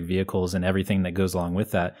to electric vehicles and everything that goes along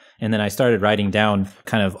with that. And then I started writing down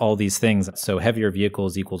kind of all these things. So heavier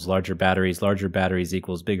vehicles equals larger batteries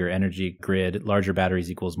equals bigger energy grid, larger batteries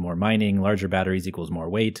equals more mining, larger batteries equals more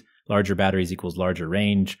weight, larger batteries equals larger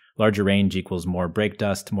range equals more brake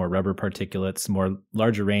dust, more rubber particulates, more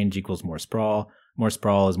larger range equals more sprawl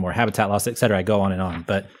is more habitat loss, et cetera. I go on and on.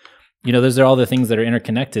 But, those are all the things that are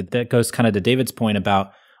interconnected. That goes kind of to David's point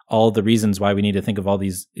about all the reasons why we need to think of all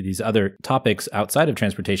these other topics outside of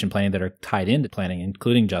transportation planning that are tied into planning,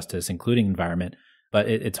 including justice, including environment. But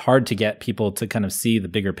it's hard to get people to kind of see the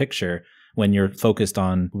bigger picture when you're focused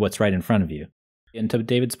on what's right in front of you. And to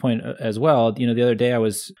David's point as well, the other day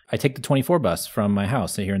I take the 24 bus from my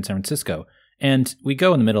house here in San Francisco, and we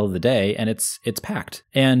go in the middle of the day and it's packed.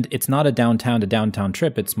 And it's not a downtown to downtown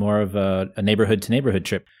trip. It's more of a neighborhood to neighborhood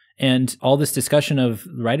trip. And all this discussion of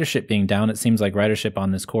ridership being down, it seems like ridership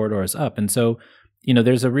on this corridor is up. And so,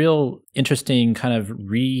 there's a real interesting kind of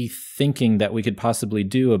rethinking that we could possibly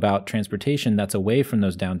do about transportation that's away from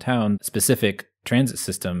those downtown specific transit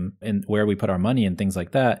system and where we put our money and things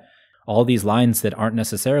like that. All these lines that aren't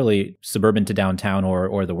necessarily suburban to downtown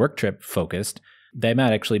or the work trip focused, they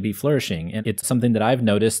might actually be flourishing. And it's something that I've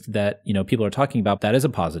noticed that, people are talking about that is a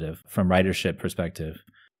positive from ridership perspective.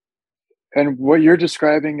 And what you're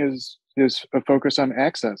describing is a focus on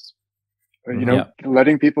access,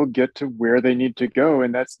 letting people get to where they need to go.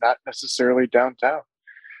 And that's not necessarily downtown.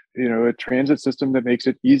 A transit system that makes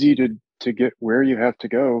it easy to get where you have to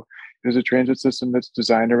go is a transit system that's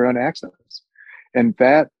designed around access. And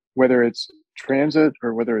that, whether it's transit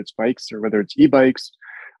or whether it's bikes or whether it's e-bikes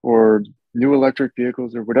or new electric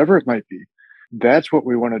vehicles or whatever it might be, that's what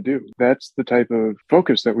we want to do. That's the type of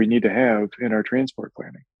focus that we need to have in our transport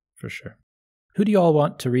planning. For sure. Who do you all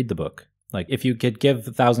want to read the book? Like, if you could give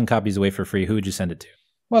 1,000 copies away for free, who would you send it to?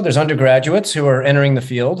 Well, there's undergraduates who are entering the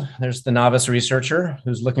field. There's the novice researcher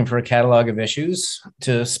who's looking for a catalog of issues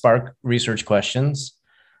to spark research questions.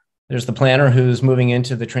 There's the planner who's moving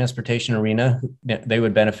into the transportation arena. They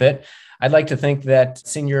would benefit. I'd like to think that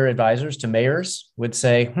senior advisors to mayors would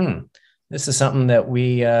say, this is something that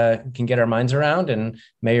we can get our minds around, and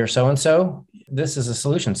Mayor so-and-so, this is a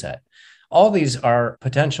solution set. All these are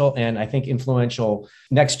potential and I think influential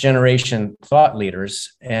next generation thought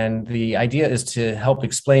leaders. And the idea is to help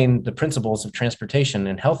explain the principles of transportation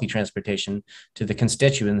and healthy transportation to the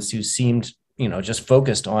constituents who seemed, just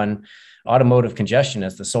focused on automotive congestion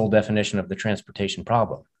as the sole definition of the transportation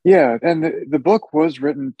problem. Yeah, and the book was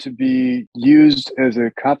written to be used as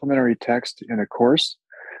a complementary text in a course,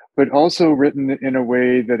 but also written in a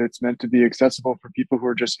way that it's meant to be accessible for people who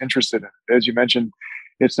are just interested in it. As you mentioned,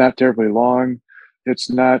 it's not terribly long. It's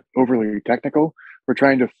not overly technical. We're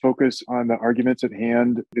trying to focus on the arguments at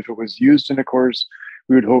hand. If it was used in a course,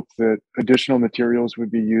 we would hope that additional materials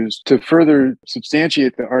would be used to further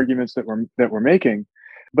substantiate the arguments that we're making.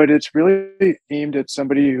 But it's really aimed at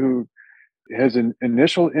somebody who has an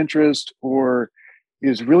initial interest or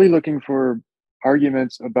is really looking for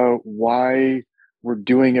arguments about why we're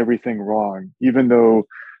doing everything wrong, even though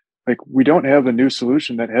we don't have a new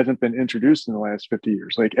solution that hasn't been introduced in the last 50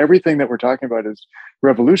 years. Everything that we're talking about is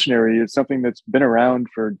revolutionary. It's something that's been around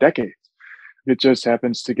for decades. It just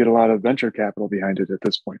happens to get a lot of venture capital behind it at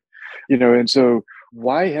this point. And so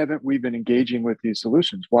why haven't we been engaging with these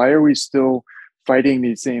solutions? Why are we still fighting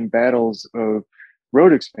these same battles of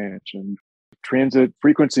road expansion? Transit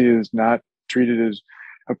frequency is not treated as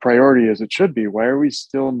a priority as it should be. Why are we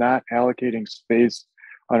still not allocating space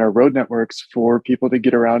on our road networks for people to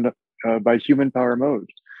get around by human power mode?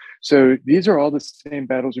 So these are all the same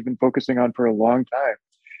battles we've been focusing on for a long time.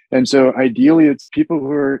 And so ideally, it's people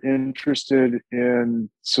who are interested in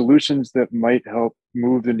solutions that might help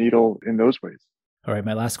move the needle in those ways. All right,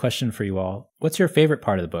 my last question for you all. What's your favorite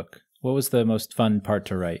part of the book? What was the most fun part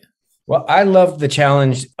to write? Well, I love the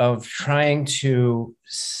challenge of trying to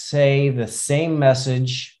say the same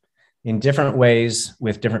message in different ways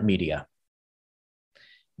with different media.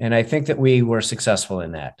 And I think that we were successful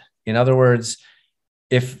in that. In other words,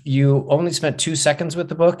 if you only spent 2 seconds with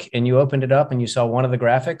the book and you opened it up and you saw one of the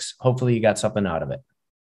graphics, hopefully you got something out of it.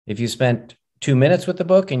 If you spent 2 minutes with the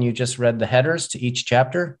book and you just read the headers to each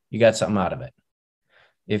chapter, you got something out of it.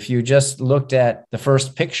 If you just looked at the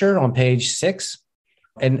first picture on page 6,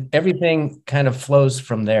 and everything kind of flows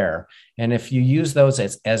from there. And if you use those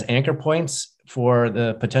as anchor points for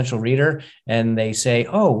the potential reader, and they say,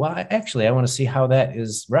 oh, well, actually, I want to see how that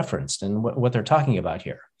is referenced and what they're talking about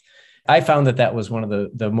here. I found that was one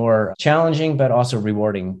of the more challenging, but also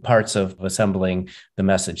rewarding parts of assembling the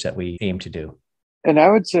message that we aim to do. And I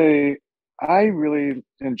would say I really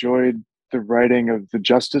enjoyed the writing of the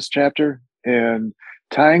justice chapter and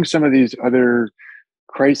tying some of these other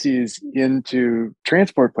crises into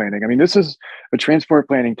transport planning. I mean, this is a transport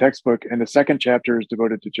planning textbook, and the second chapter is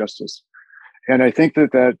devoted to justice. And I think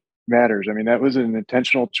that matters. I mean, that was an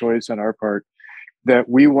intentional choice on our part, that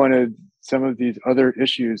we wanted some of these other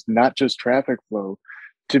issues, not just traffic flow,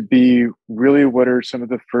 to be really what are some of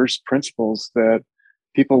the first principles that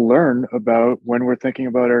people learn about when we're thinking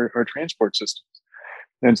about our transport systems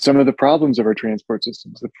and some of the problems of our transport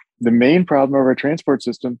systems. The main problem of our transport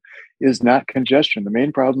system is not congestion. The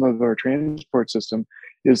main problem of our transport system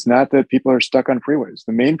is not that people are stuck on freeways.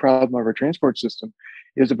 The main problem of our transport system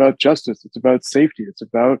is about justice. It's about safety. It's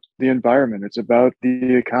about the environment. It's about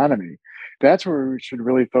the economy. That's where we should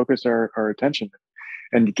really focus our attention.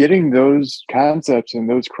 And getting those concepts and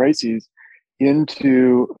those crises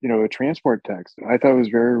into, a transport text, I thought was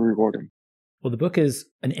very rewarding. Well, the book is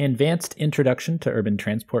An Advanced Introduction to Urban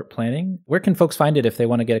Transport Planning. Where can folks find it if they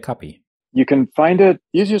want to get a copy? You can find it,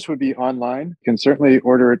 easiest would be online. You can certainly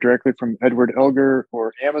order it directly from Edward Elgar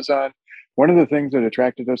or Amazon. One of the things that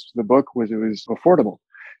attracted us to the book was it was affordable.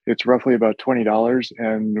 It's roughly about $20,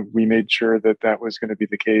 and we made sure that was going to be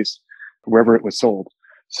the case wherever it was sold.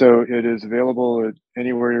 So it is available at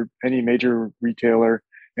anywhere, any major retailer,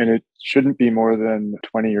 and it shouldn't be more than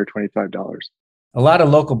 $20 or $25. A lot of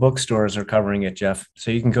local bookstores are covering it, Jeff.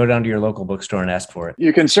 So you can go down to your local bookstore and ask for it.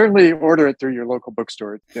 You can certainly order it through your local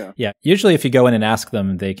bookstore. Yeah. Yeah. Usually if you go in and ask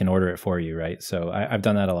them, they can order it for you, right? So I've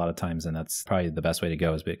done that a lot of times, and that's probably the best way to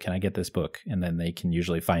go is, but can I get this book? And then they can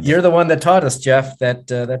usually find it. You're the one that taught us, Jeff,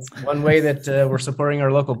 that's one way that we're supporting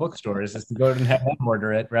our local bookstores is to go and have them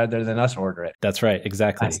order it rather than us order it. That's right.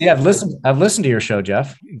 Exactly. Yeah, I've listened to your show,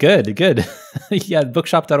 Jeff. Good. Yeah.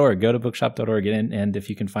 Bookshop.org. Go to bookshop.org and if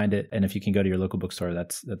you can find it, and if you can go to your local bookstore,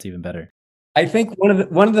 that's even better. I think one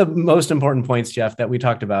of the most important points, Jeff, that we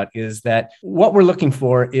talked about is that what we're looking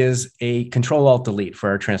for is a Control-Alt-Delete for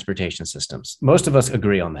our transportation systems. Most of us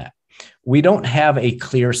agree on that. We don't have a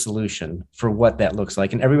clear solution for what that looks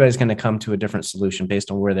like, and everybody's going to come to a different solution based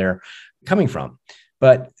on where they're coming from.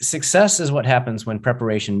 But success is what happens when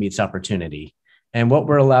preparation meets opportunity. And what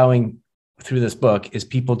we're allowing through this book is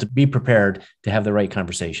people to be prepared to have the right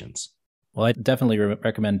conversations. Well, I definitely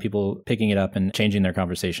recommend people picking it up and changing their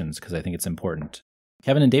conversations because I think it's important.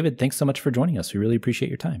 Kevin and David, thanks so much for joining us. We really appreciate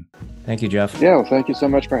your time. Thank you, Jeff. Yeah, well, thank you so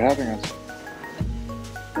much for having us.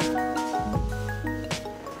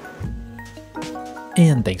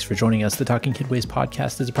 And thanks for joining us. The Talking Headways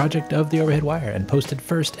podcast is a project of The Overhead Wire and posted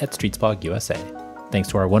first at Streetsblog USA. Thanks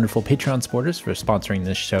to our wonderful Patreon supporters for sponsoring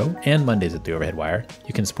this show and Mondays at The Overhead Wire.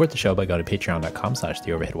 You can support the show by going to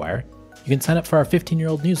patreon.com/TheOverheadWire. You can sign up for our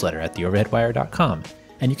 15-year-old newsletter at theoverheadwire.com,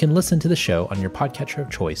 and you can listen to the show on your podcatcher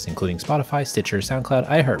of choice, including Spotify, Stitcher, SoundCloud,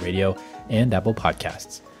 iHeartRadio, and Apple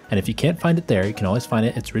Podcasts. And if you can't find it there, you can always find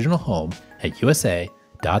it its original home at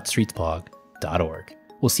usa.streetsblog.org.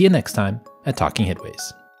 We'll see you next time at Talking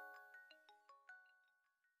Headways.